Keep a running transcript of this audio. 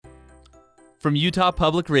From Utah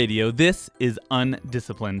Public Radio, this is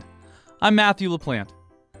UnDisciplined. I'm Matthew LaPlante.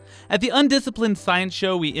 At the UnDisciplined Science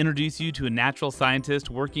Show, we introduce you to a natural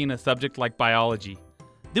scientist working in a subject like biology.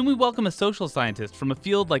 Then we welcome a social scientist from a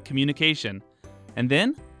field like communication. And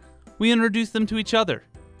then we introduce them to each other.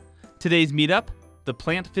 Today's meetup, the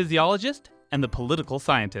plant physiologist and the political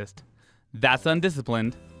scientist. That's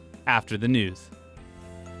UnDisciplined after the news.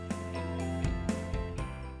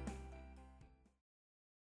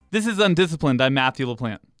 This is UnDisciplined. I'm Matthew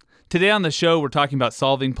LaPlante. Today on the show, we're talking about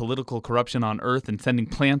solving political corruption on Earth and sending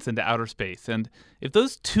plants into outer space. And if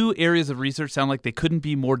those two areas of research sound like they couldn't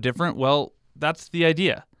be more different, well, that's the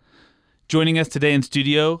idea. Joining us today in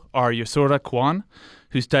studio are Yesola Kweon,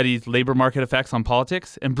 who studies labor market effects on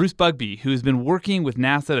politics, and Bruce Bugbee, who has been working with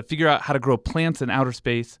NASA to figure out how to grow plants in outer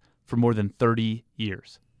space for more than 30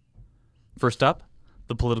 years. First up,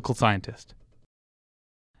 the political scientist.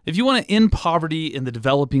 If you want to end poverty in the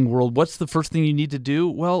developing world, what's the first thing you need to do?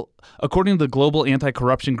 Well, according to the global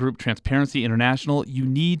anti-corruption group Transparency International, you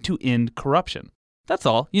need to end corruption. That's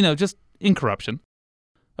all. Just end corruption.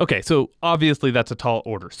 Okay, so obviously that's a tall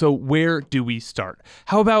order. So where do we start?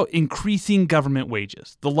 How about increasing government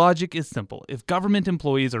wages? The logic is simple. If government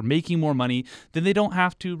employees are making more money, then they don't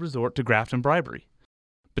have to resort to graft and bribery.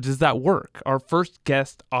 But does that work? Our first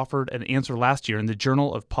guest offered an answer last year in the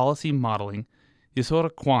Journal of Policy Modeling. Yesola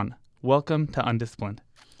Kweon, welcome to UnDisciplined.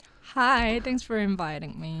 Hi, thanks for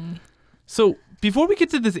inviting me. So before we get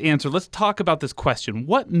to this answer, let's talk about this question.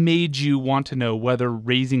 What made you want to know whether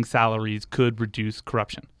raising salaries could reduce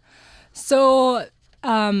corruption? So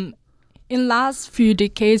in last few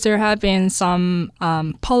decades, there have been some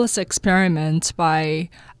policy experiments by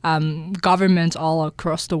governments all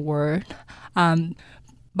across the world.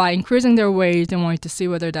 By increasing their wage, they wanted to see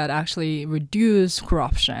whether that actually reduced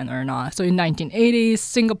corruption or not. So in 1980s,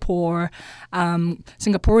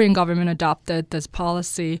 Singaporean government adopted this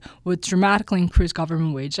policy would dramatically increase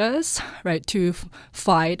government wages, right, to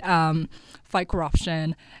fight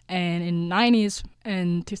corruption. And in 90s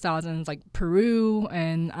and 2000s, like Peru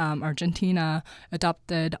and Argentina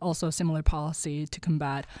adopted also a similar policy to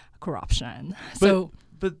combat corruption.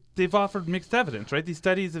 But they've offered mixed evidence, right? These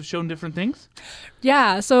studies have shown different things?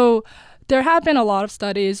 Yeah, so there have been a lot of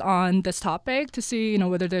studies on this topic to see,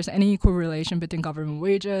 whether there's any correlation between government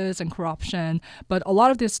wages and corruption. But a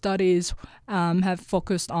lot of these studies have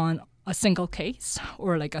focused on a single case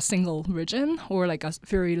or like a single region or like a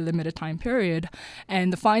very limited time period.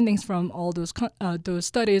 And the findings from all those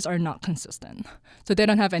studies are not consistent. So they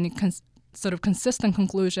don't have any sort of consistent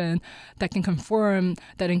conclusion that can confirm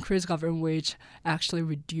that increased government wage actually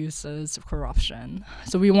reduces corruption.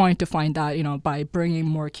 So we wanted to find out, by bringing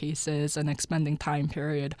more cases and expanding time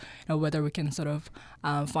period, whether we can sort of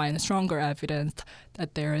find stronger evidence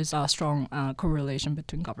that there is a strong correlation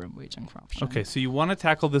between government wage and corruption. Okay, so you want to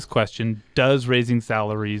tackle this question, does raising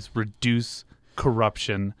salaries reduce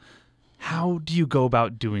corruption? How do you go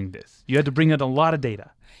about doing this? You had to bring in a lot of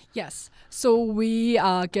data. Yes. So we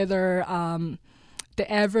gather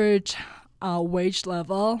the average wage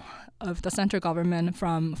level of the central government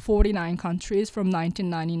from 49 countries from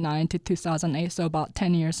 1999 to 2008, so about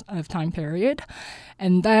 10 years of time period.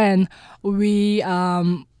 And then we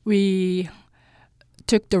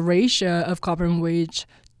took the ratio of government wage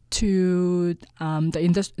to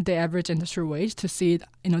the average industry wage to see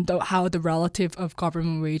how the relative of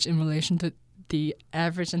government wage in relation to the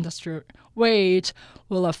average industry wage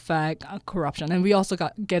will affect corruption. And we also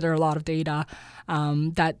gather a lot of data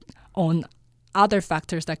that on other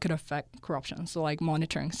factors that could affect corruption. So like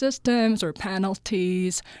monitoring systems or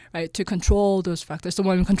penalties, right, to control those factors. So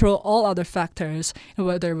when we control all other factors,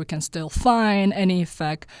 whether we can still find any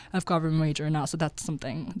effect of government wage or not. So that's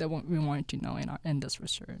something that we wanted to know in this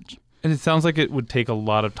research. And it sounds like it would take a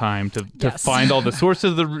lot of time to Yes. find all the sources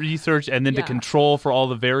of the research and then to control for all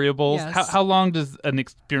the variables. Yes. How long does an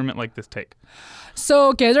experiment like this take?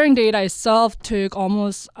 So gathering data itself took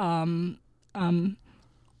almost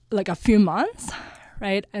like a few months,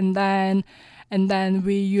 right? And then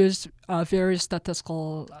we used various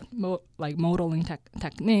statistical modeling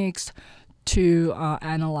techniques to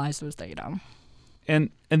analyze those data. And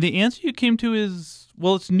the answer you came to is,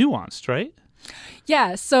 well, it's nuanced, right?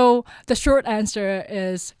 Yeah, so the short answer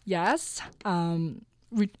is yes.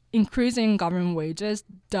 Increasing government wages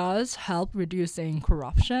does help reducing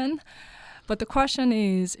corruption. But the question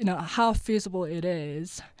is, how feasible it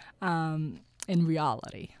is in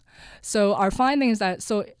reality. So our finding is that,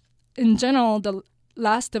 in general, the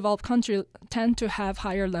less developed countries tend to have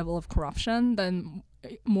higher level of corruption than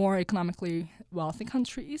more economically wealthy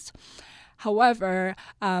countries. However,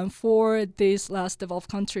 for these less developed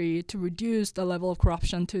countries to reduce the level of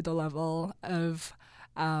corruption to the level of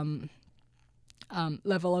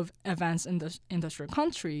advanced industrial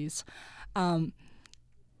countries,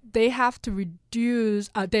 they have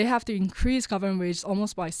to increase government wages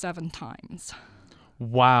almost by 7 times.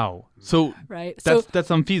 Wow. So right. That's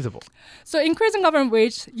unfeasible. So increasing government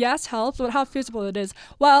wage, yes, helps, but how feasible it is?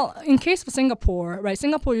 Well, in case of Singapore, right?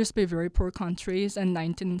 Singapore used to be a very poor country in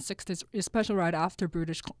 1960s, especially right after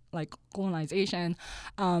British colonization.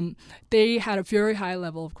 They had a very high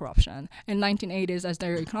level of corruption. In 1980s, as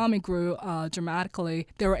their economy grew dramatically,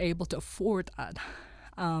 they were able to afford that.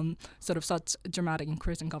 Such dramatic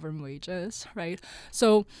increase in government wages, right?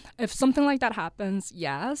 So if something like that happens,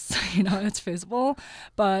 yes, it's feasible.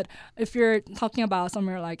 But if you're talking about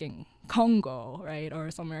somewhere like in Congo, right,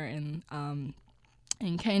 or somewhere in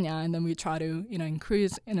Kenya, and then we try to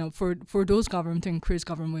increase for those government to increase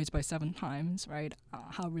government wage by 7 times, right?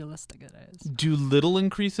 How realistic it is. Do little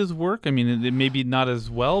increases work? I mean, it may be not as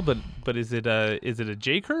well, but is it a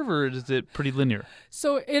J curve or is it pretty linear?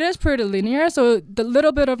 So it is pretty linear. So the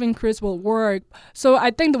little bit of increase will work. So I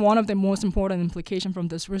think one of the most important implications from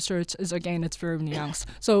this research is, again, it's very nuanced.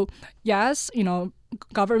 So yes,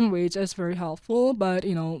 government wage is very helpful, but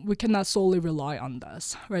we cannot solely rely on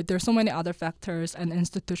this, right? There's so many other factors and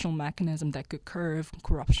institutional mechanisms that could curb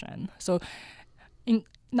corruption. So,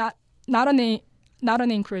 not only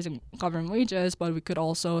increasing government wages, but we could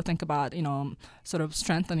also think about sort of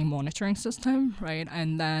strengthening monitoring system, right?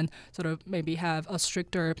 And then sort of maybe have a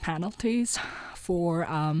stricter penalties for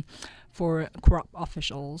corrupt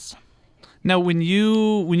officials. Now, when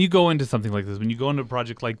you go into something like this, when you go into a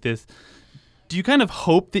project like this, do you kind of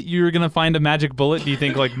hope that you're going to find a magic bullet? Do you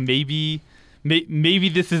think like maybe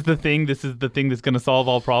this is the thing that's going to solve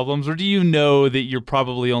all problems? Or do you know that you're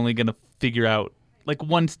probably only going to figure out like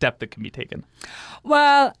one step that can be taken?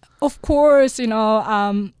 Well, of course,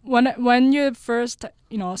 when you first,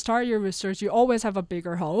 start your research, you always have a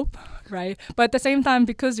bigger hope, right? But at the same time,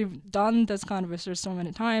 because you've done this kind of research so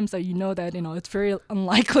many times that that, it's very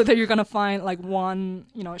unlikely that you're going to find like one,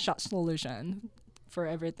 shot solution for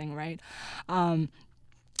everything, right?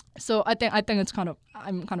 So I think I'm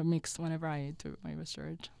kind of mixed whenever I do my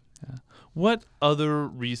research. Yeah. What other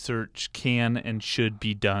research can and should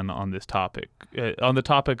be done on this topic, on the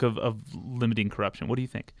topic of limiting corruption? What do you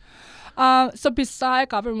think? So besides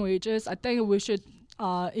government wages, I think we should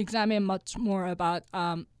examine much more about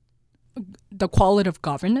the quality of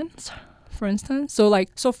governance, for instance.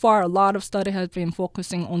 So far, a lot of study has been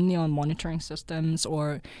focusing only on monitoring systems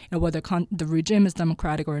or whether the regime is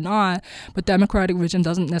democratic or not. But democratic regime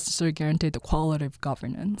doesn't necessarily guarantee the quality of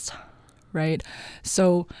governance, right?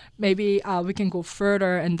 So maybe we can go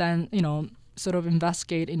further and then sort of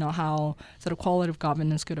investigate how sort of quality of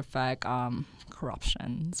governance could affect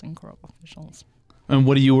corruptions and corrupt officials. And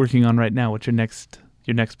what are you working on right now? What's your next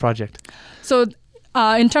project? So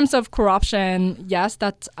in terms of corruption, yes,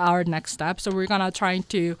 that's our next step. So we're gonna try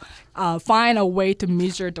to find a way to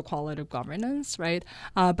measure the quality of governance, right?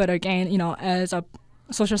 But again, as a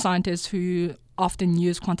social scientist who often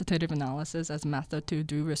use quantitative analysis as a method to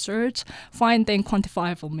do research, finding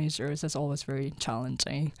quantifiable measures is always very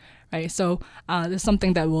challenging, right? So there's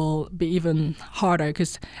something that will be even harder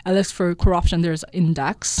because at least for corruption, there's an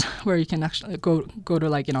index where you can actually go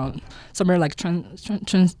to somewhere like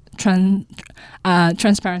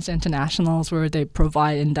Transparency International's where they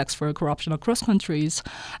provide index for corruption across countries.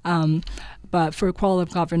 But for quality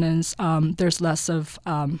of governance, there's less of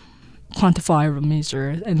quantifiable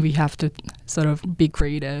measures, and we have to sort of be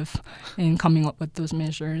creative in coming up with those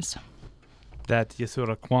measures. That's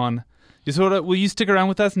Yesola Kweon. Yesola, will you stick around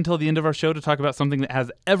with us until the end of our show to talk about something that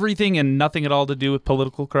has everything and nothing at all to do with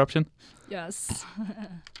political corruption? Yes.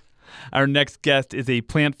 Our next guest is a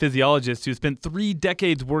plant physiologist who spent 3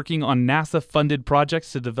 decades working on NASA-funded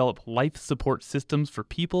projects to develop life support systems for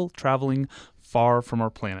people traveling far from our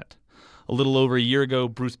planet. A little over a year ago,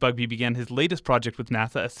 Bruce Bugbee began his latest project with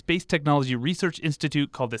NASA, a space technology research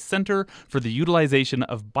institute called the Center for the Utilization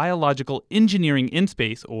of Biological Engineering in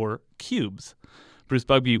Space, or CUBES. Bruce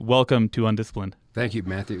Bugbee, welcome to UnDisciplined. Thank you,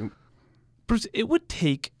 Matthew. Bruce, it would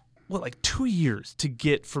take, 2 years to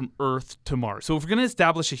get from Earth to Mars. So if we're going to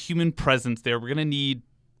establish a human presence there, we're going to need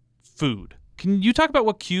food. Can you talk about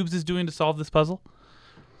what CUBES is doing to solve this puzzle?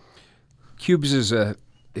 CUBES is a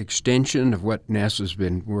extension of what NASA's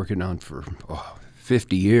been working on for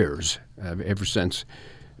 50 years. Ever since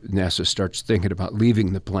NASA starts thinking about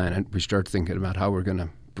leaving the planet, we start thinking about how we're going to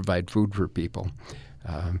provide food for people.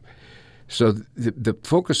 So the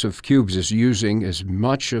focus of CUBES is using as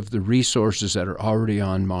much of the resources that are already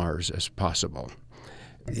on Mars as possible.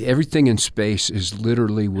 everything in space is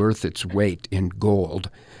literally worth its weight in gold.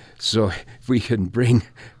 So if we can bring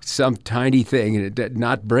some tiny thing and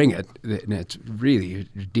not bring it, then it really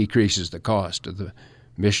decreases the cost of the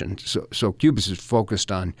mission. So Cubes is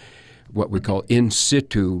focused on what we call in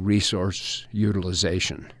situ resource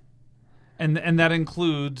utilization. And that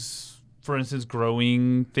includes, for instance,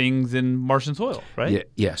 growing things in Martian soil, right?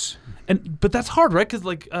 Yes. But that's hard, right?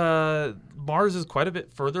 Because Mars is quite a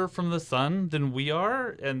bit further from the sun than we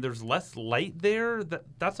are, and there's less light there.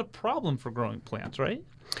 That's a problem for growing plants, right?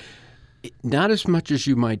 Not as much as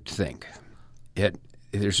you might think.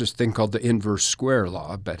 There's this thing called the inverse square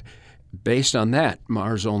law, but based on that,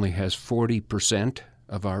 Mars only has 40%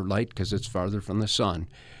 of our light because it's farther from the sun.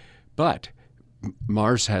 But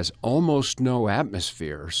Mars has almost no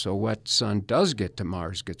atmosphere, so what sun does get to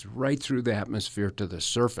Mars gets right through the atmosphere to the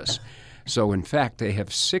surface. So in fact, they have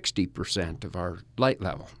 60% of our light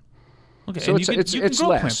level. Okay, so and it's you can grow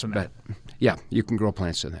less, plants in that. but yeah, you can grow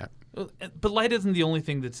plants in that. But light isn't the only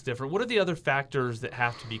thing that's different. What are the other factors that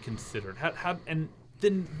have to be considered? How and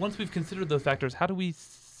then once we've considered those factors, how do we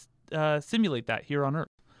simulate that here on Earth?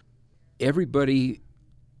 Everybody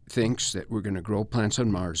thinks that we're going to grow plants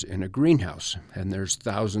on Mars in a greenhouse, and there's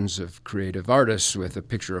thousands of creative artists with a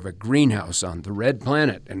picture of a greenhouse on the red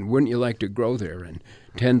planet, and wouldn't you like to grow there and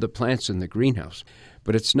tend the plants in the greenhouse?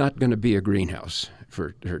 But it's not going to be a greenhouse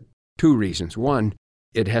for two reasons. One,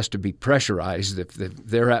 it has to be pressurized.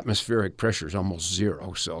 Their atmospheric pressure is almost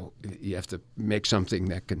zero, so you have to make something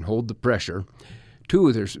that can hold the pressure.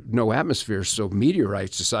 Two, there's no atmosphere, so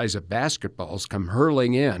meteorites the size of basketballs come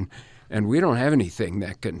hurling in, and we don't have anything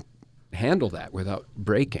that can handle that without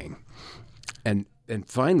breaking. And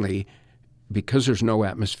finally, because there's no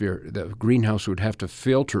atmosphere, the greenhouse would have to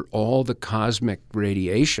filter all the cosmic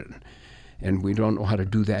radiation, and we don't know how to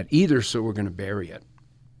do that either, so we're going to bury it.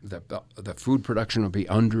 The food production will be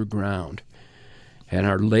underground. And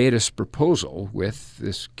our latest proposal with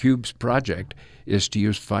this Cubes project is to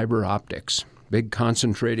use fiber optics, big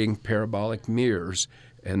concentrating parabolic mirrors,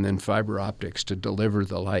 and then fiber optics to deliver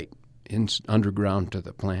the light underground to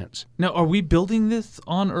the plants. Now, are we building this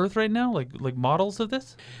on Earth right now, like models of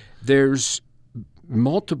this? There's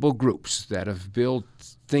multiple groups that have built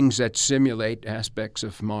things that simulate aspects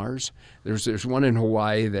of Mars. There's one in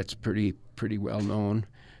Hawaii that's pretty well known.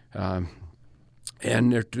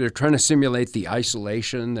 And they're trying to simulate the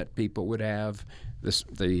isolation that people would have,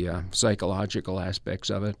 the psychological aspects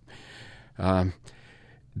of it.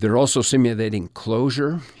 They're also simulating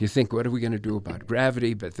closure. You think, what are we going to do about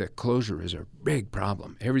gravity? But the closure is a big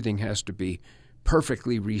problem. Everything has to be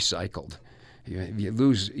perfectly recycled. You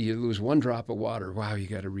lose one drop of water. Wow, you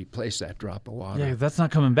got to replace that drop of water. Yeah, that's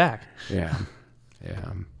not coming back. Yeah.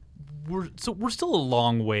 We're still a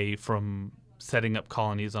long way from setting up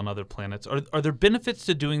colonies on other planets. Are there benefits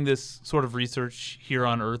to doing this sort of research here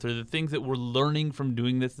on Earth? Are there things that we're learning from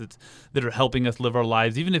doing this that are helping us live our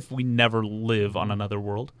lives, even if we never live on another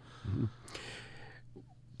world? Mm-hmm.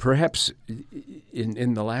 Perhaps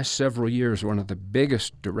in the last several years, one of the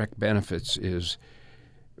biggest direct benefits is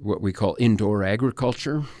what we call indoor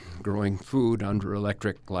agriculture, growing food under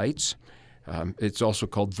electric lights. It's also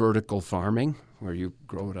called vertical farming, where you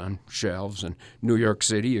grow it on shelves. In New York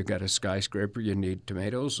City, you've got a skyscraper, you need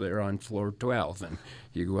tomatoes. They're on floor 12, and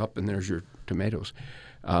you go up and there's your tomatoes.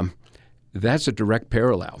 That's a direct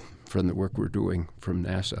parallel from the work we're doing from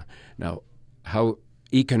NASA. Now, how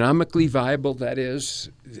economically viable that is,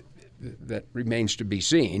 that remains to be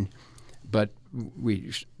seen, but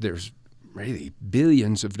there's really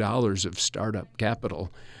billions of dollars of startup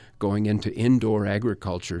capital going into indoor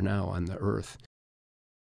agriculture now on the Earth.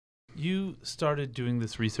 You started doing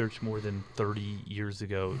this research more than 30 years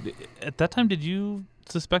ago. At that time, did you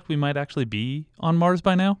suspect we might actually be on Mars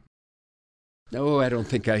by now? No, I don't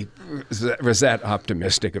think I was that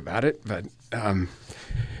optimistic about it, but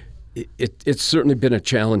it's certainly been a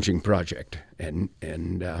challenging project, and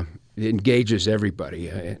it engages everybody.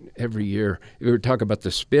 Every year, we were talking about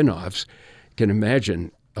the spin-offs. Can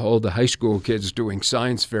imagine all the high school kids doing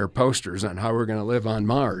science fair posters on how we're going to live on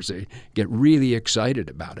Mars. They get really excited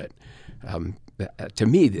about it. To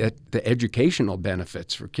me, the educational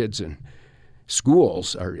benefits for kids in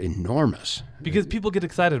schools are enormous. Because people get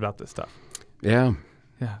excited about this stuff. Yeah.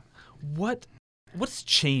 Yeah. What's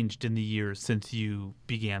changed in the years since you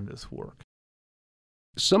began this work?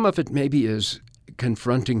 Some of it maybe is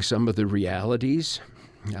confronting some of the realities.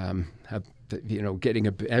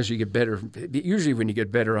 As you get better, usually when you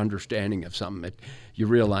get better understanding of something, you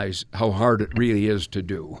realize how hard it really is to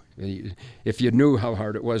do. If you knew how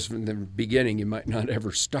hard it was from the beginning, you might not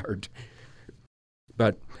ever start.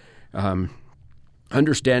 But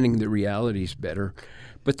understanding the realities better,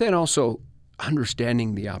 but then also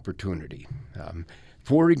understanding the opportunity.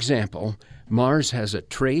 For example, Mars has a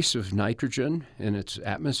trace of nitrogen in its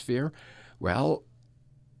atmosphere. Well,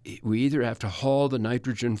 we either have to haul the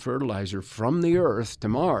nitrogen fertilizer from the Earth to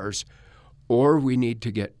Mars, or we need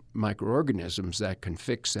to get microorganisms that can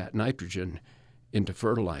fix that nitrogen into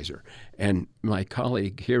fertilizer. And my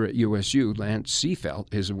colleague here at USU, Lance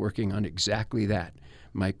Seefeld, is working on exactly that,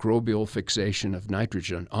 microbial fixation of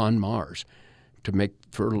nitrogen on Mars to make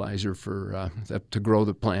fertilizer for to grow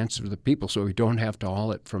the plants for the people so we don't have to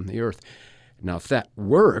haul it from the Earth. Now, if that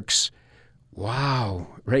works, wow,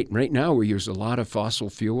 right now we use a lot of fossil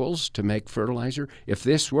fuels to make fertilizer. If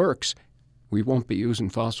this works, we won't be using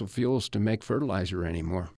fossil fuels to make fertilizer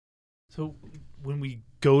anymore. So when we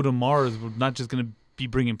go to Mars, we're not just going to be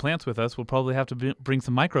bringing plants with us. We'll probably have to bring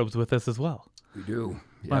some microbes with us as well. We do,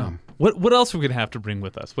 yeah. Wow. What else are we going to have to bring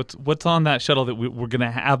with us? What's on that shuttle that we're going to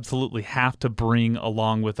absolutely have to bring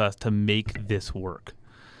along with us to make this work?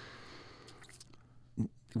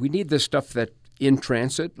 We need the stuff that in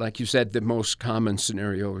transit, like you said, the most common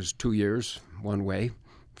scenario is 2 years one way.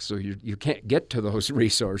 So you can't get to those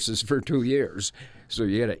resources for 2 years. So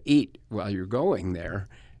you got to eat while you're going there.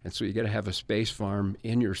 And so you got to have a space farm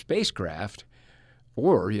in your spacecraft,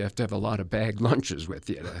 or you have to have a lot of bagged lunches with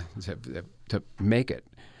you to make it.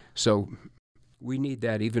 So we need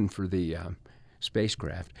that even for the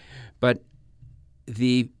spacecraft. But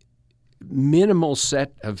the minimal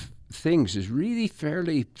set of things is really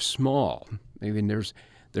fairly small. I mean,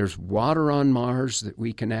 there's water on Mars that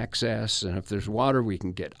we can access, and if there's water, we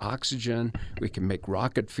can get oxygen. We can make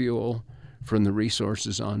rocket fuel from the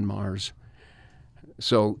resources on Mars.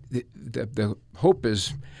 So the hope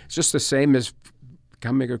is just the same as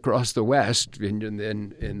coming across the West in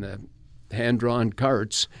the hand-drawn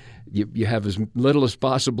carts. You have as little as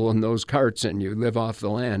possible in those carts, and you live off the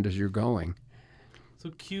land as you're going. So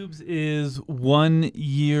Cubes is 1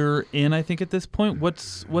 year in, I think, at this point.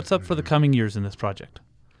 What's up for the coming years in this project?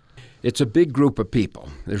 It's a big group of people.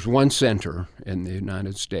 There's one center in the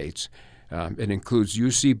United States. It includes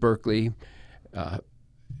UC Berkeley,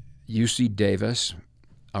 UC Davis,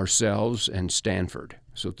 ourselves, and Stanford.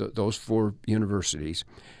 So those 4 universities.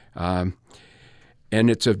 And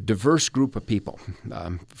it's a diverse group of people.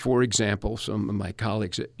 For example, some of my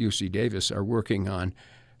colleagues at UC Davis are working on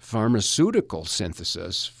pharmaceutical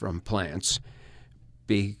synthesis from plants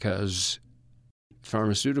because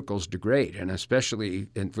pharmaceuticals degrade, and especially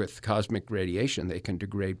with cosmic radiation, they can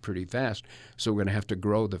degrade pretty fast. So we're going to have to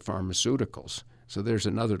grow the pharmaceuticals. So there's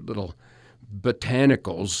another little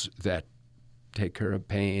botanicals that take care of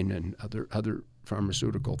pain and other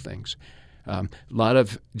pharmaceutical things. A lot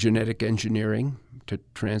of genetic engineering to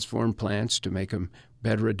transform plants to make them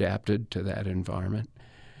better adapted to that environment.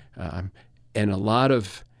 And a lot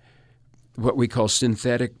of what we call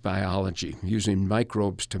synthetic biology, using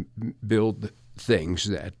microbes to build things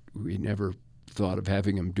that we never thought of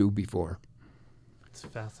having them do before. It's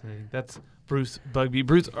fascinating. That's Bruce Bugbee.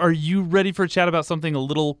 Bruce, are you ready for a chat about something a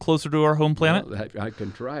little closer to our home planet? Well, I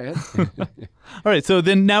can try it. All right, so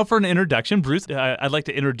then now for an introduction. Bruce, I'd like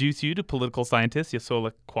to introduce you to political scientist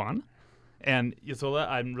Yesola Kweon. And Yesola,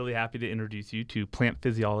 I'm really happy to introduce you to plant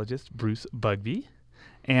physiologist Bruce Bugbee.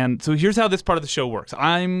 And so here's how this part of the show works.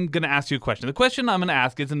 I'm going to ask you a question. The question I'm going to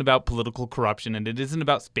ask isn't about political corruption, and it isn't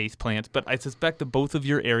about space plants, but I suspect that both of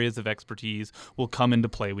your areas of expertise will come into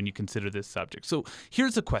play when you consider this subject. So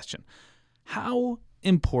here's the question. How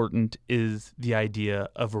important is the idea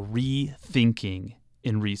of rethinking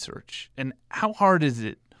in research? And how hard is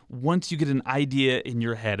it, once you get an idea in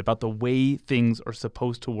your head about the way things are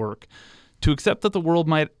supposed to work, to accept that the world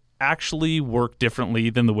might actually work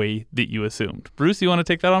differently than the way that you assumed? Bruce, you want to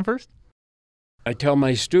take that on first? I tell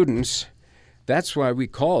my students that's why we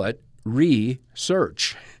call it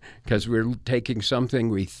research, because we're taking something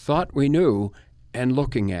we thought we knew and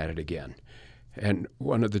looking at it again. And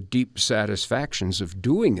one of the deep satisfactions of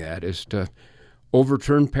doing that is to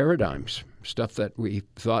overturn paradigms, stuff that we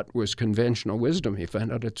thought was conventional wisdom. You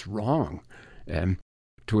find out it's wrong. And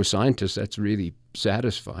to a scientist, that's really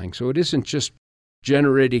satisfying. So it isn't just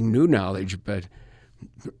generating new knowledge, but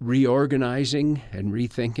reorganizing and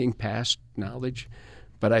rethinking past knowledge.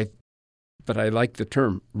 But I like the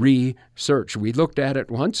term research. We looked at it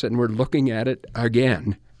once, and we're looking at it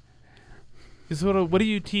again. So what do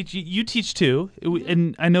you teach? You teach too,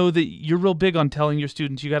 and I know that you're real big on telling your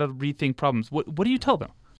students you got to rethink problems. What do you tell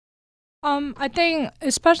them? I think,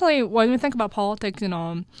 especially when we think about politics,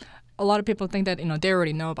 a lot of people think that they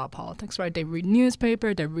already know about politics, right? They read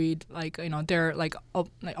newspaper, they read they're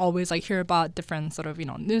always hear about different sort of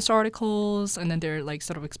news articles, and then they're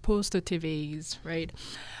sort of exposed to TVs, right?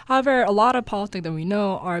 However, a lot of politics that we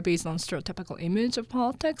know are based on stereotypical image of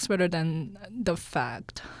politics rather than the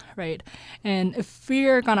fact, right? And if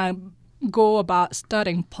we're gonna go about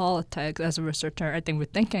studying politics as a researcher, I think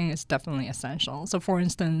rethinking is definitely essential. So, for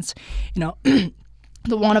instance,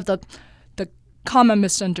 one of the common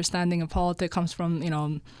misunderstanding of politics comes from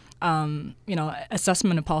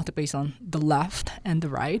assessment of politics based on the left and the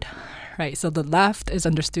right. Right, so the left is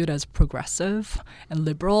understood as progressive and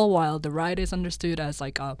liberal, while the right is understood as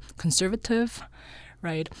a conservative,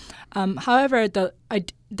 right? However, the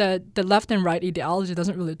left and right ideology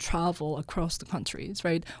doesn't really travel across the countries,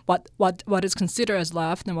 right? What is considered as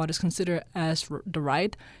left and what is considered as the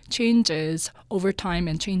right changes over time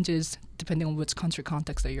and changes depending on which country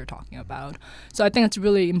context that you're talking about. So I think it's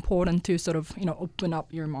really important to sort of open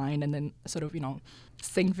up your mind and then sort of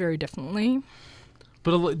think very differently.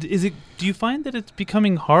 But do you find that it's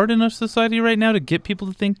becoming hard in our society right now to get people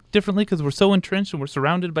to think differently because we're so entrenched and we're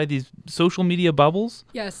surrounded by these social media bubbles?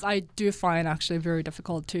 Yes, I do find actually very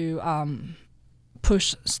difficult to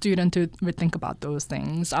push students to rethink about those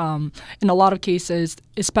things. In a lot of cases,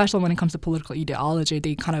 especially when it comes to political ideology,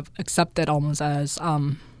 they kind of accept it almost as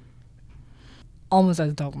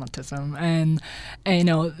dogmatism, and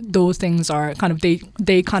those things are kind of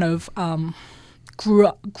they kind of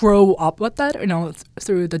grow up with that,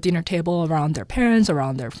 through the dinner table around their parents,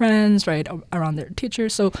 around their friends, right, around their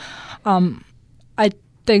teachers. So I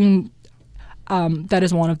think that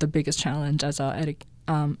is one of the biggest challenge as a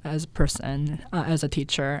person, as a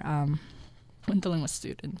teacher, when dealing with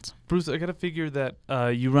students. Bruce, I got to figure that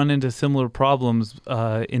you run into similar problems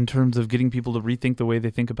in terms of getting people to rethink the way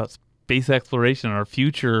they think about space exploration, our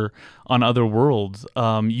future on other worlds.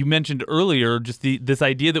 You mentioned earlier just this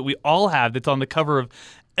idea that we all have that's on the cover of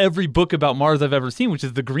every book about Mars I've ever seen, which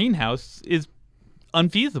is the greenhouse, is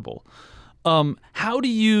unfeasible. How do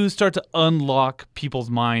you start to unlock people's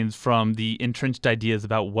minds from the entrenched ideas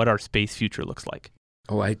about what our space future looks like?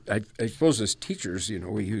 Oh, I suppose as teachers,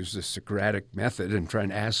 we use the Socratic method and try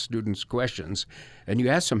and ask students questions. And you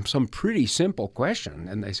ask them some pretty simple question,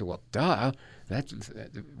 and they say, well, duh,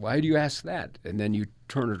 why do you ask that? And then you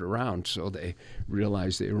turn it around so they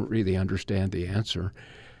realize they don't really understand the answer.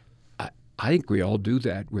 I think we all do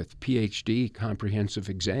that with PhD comprehensive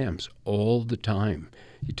exams all the time.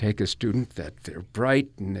 You take a student that they're bright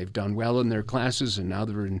and they've done well in their classes, and now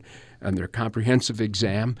they're on their comprehensive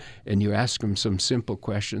exam, and you ask them some simple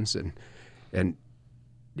questions and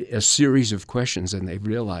a series of questions, and they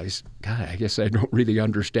realize, God, I guess I don't really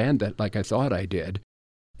understand that like I thought I did.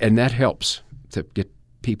 And that helps to get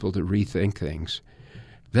people to rethink things.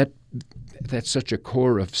 That's such a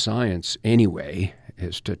core of science anyway,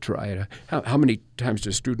 is to try to... How many times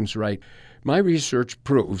do students write, my research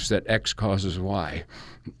proves that X causes Y?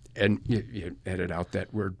 And you edit out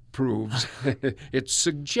that word proves. It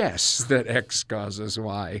suggests that X causes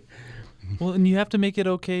Y. Well, and you have to make it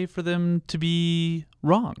okay for them to be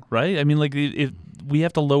wrong, right? I mean, if we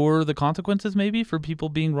have to lower the consequences maybe for people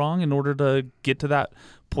being wrong in order to get to that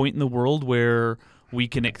point in the world where we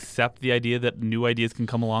can accept the idea that new ideas can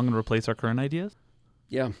come along and replace our current ideas?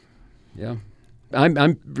 Yeah.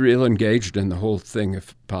 I'm real engaged in the whole thing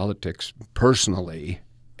of politics personally,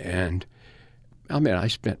 and I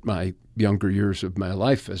spent my younger years of my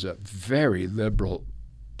life as a very liberal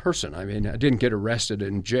person. I didn't get arrested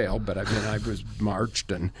in jail, but I was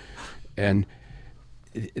marched, and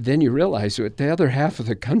then you realize that the other half of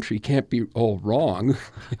the country can't be all wrong,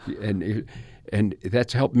 and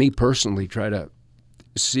that's helped me personally try to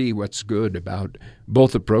see what's good about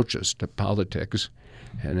both approaches to politics,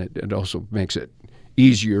 and it also makes it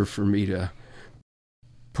easier for me to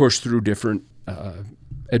push through different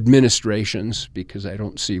administrations, because I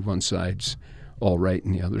don't see one side's all right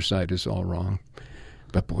and the other side is all wrong.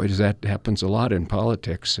 But boy, that happens a lot in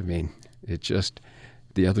politics. It just,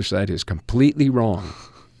 the other side is completely wrong.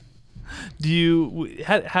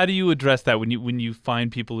 How do you address that when you find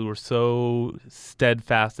people who are so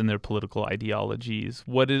steadfast in their political ideologies?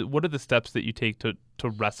 What are the steps that you take to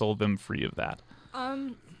wrestle them free of that?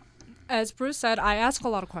 As Bruce said, I ask a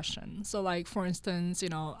lot of questions. So, for instance,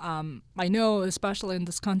 I know, especially in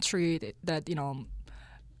this country, that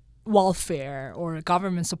welfare or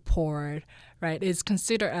government support, right, is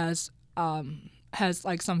considered as has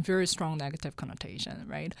some very strong negative connotation,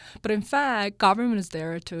 right? But in fact, government is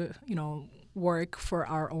there to work for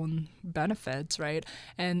our own benefits, right?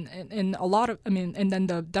 And a lot of, and then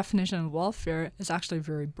the definition of welfare is actually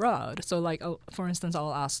very broad. So like, for instance,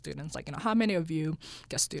 I'll ask students like, how many of you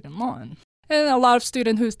get student loan? And a lot of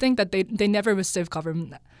students who think that they never received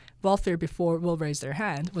government welfare before will raise their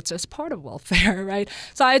hand, which is part of welfare, right?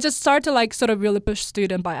 So I just start to like sort of really push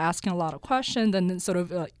students by asking a lot of questions, and then sort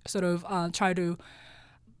of try to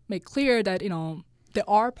make clear that they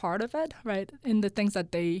are part of it, right? In the things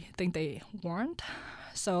that they think they weren't.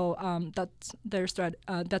 So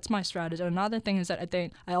that's my strategy. Another thing is that I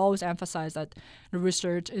think I always emphasize that the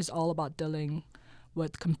research is all about dealing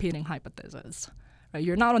with competing hypotheses. Right?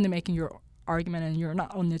 You're not only making your argument, and you're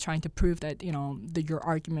not only trying to prove that that your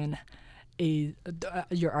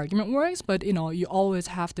argument works, but you always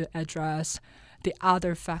have to address the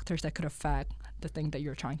other factors that could affect the thing that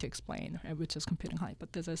you're trying to explain, right, which is competing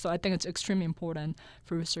hypothesis. So I think it's extremely important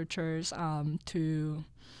for researchers to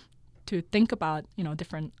think about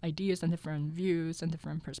different ideas and different views and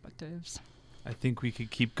different perspectives. I think we could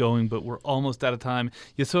keep going, but we're almost out of time.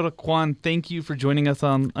 Yesola Kweon, thank you for joining us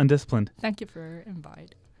on UnDisciplined. Thank you for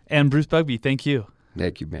inviting. And Bruce Bugbee, thank you.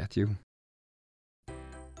 Thank you, Matthew.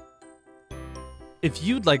 If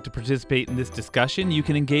you'd like to participate in this discussion, you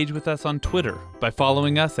can engage with us on Twitter by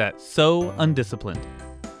following us at @SoUndisciplined.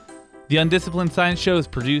 The UnDisciplined Science Show is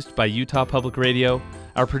produced by Utah Public Radio.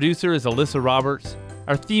 Our producer is Alyssa Roberts.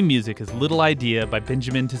 Our theme music is Little Idea by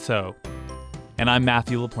Benjamin Tissot. And I'm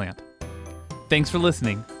Matthew LaPlante. Thanks for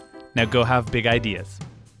listening. Now go have big ideas.